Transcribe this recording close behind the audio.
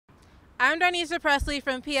I'm Darnisha Presley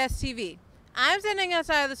from PSTV. I'm standing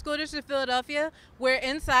outside of the School District of Philadelphia, where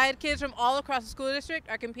inside kids from all across the school district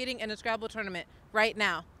are competing in a Scrabble tournament right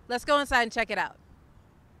now. Let's go inside and check it out.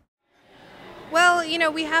 Well,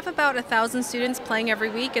 we have about 1,000 students playing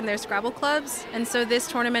every week in their Scrabble clubs, and so this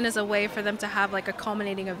tournament is a way for them to have like a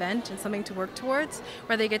culminating event and something to work towards,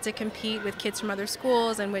 where they get to compete with kids from other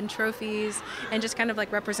schools and win trophies and just kind of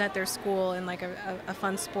like represent their school in like a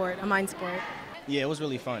fun sport, a mind sport. Yeah, it was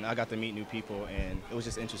really fun. I got to meet new people, and it was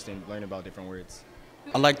just interesting learning about different words.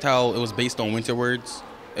 I liked how it was based on winter words.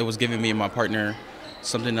 It was giving me and my partner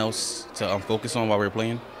something else to focus on while we were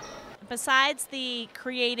playing. Besides the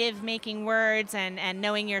creative making words and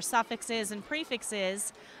knowing your suffixes and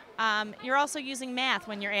prefixes, you're also using math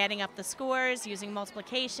when you're adding up the scores, using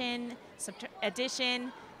multiplication,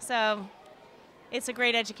 addition. So it's a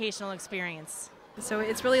great educational experience. So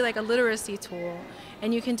it's really like a literacy tool,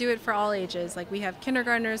 and you can do it for all ages. Like we have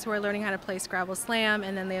kindergartners who are learning how to play Scrabble Slam,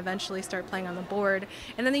 and then they eventually start playing on the board.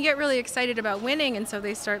 And then they get really excited about winning, and so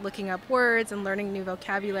they start looking up words and learning new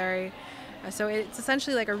vocabulary. So it's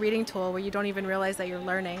essentially like a reading tool where you don't even realize that you're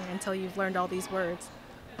learning until you've learned all these words.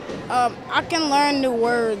 I can learn new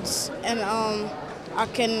words, and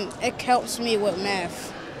it helps me with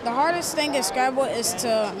math. The hardest thing in Scrabble is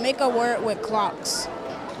to make a word with clocks.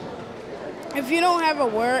 If you don't have a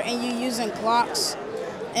word and you're using clocks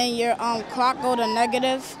and your clock go to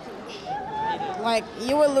negative, like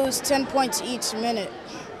you would lose 10 points each minute.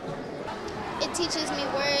 It teaches me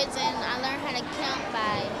words, and I learn how to count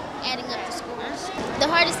by adding up the scores. The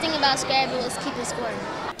hardest thing about Scrabble is keeping score.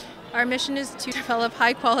 Our mission is to develop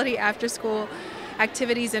high-quality after-school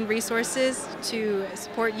activities and resources to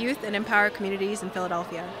support youth and empower communities in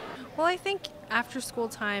Philadelphia. Well, I think after-school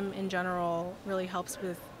time in general really helps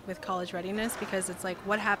with college readiness, because it's like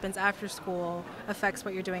what happens after school affects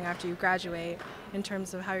what you're doing after you graduate in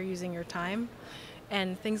terms of how you're using your time.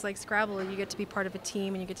 And things like Scrabble, you get to be part of a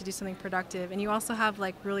team and you get to do something productive, and you also have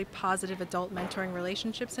like really positive adult mentoring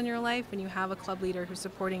relationships in your life when you have a club leader who's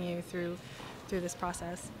supporting you through this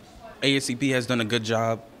process. ASCP has done a good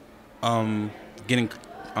job getting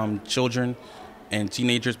children and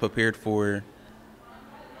teenagers prepared for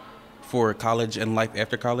college and life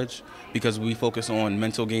after college, because we focus on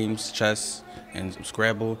mental games, chess, and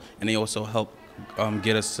Scrabble, and they also help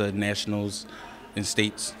get us to nationals and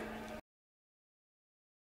states.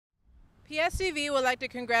 PSTV would like to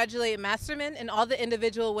congratulate Masterman and all the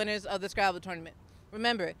individual winners of the Scrabble tournament.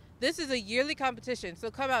 Remember, this is a yearly competition,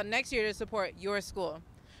 so come out next year to support your school.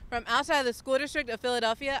 From outside the School District of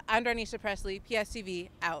Philadelphia, I'm Darnisha Presley, PSTV,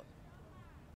 out.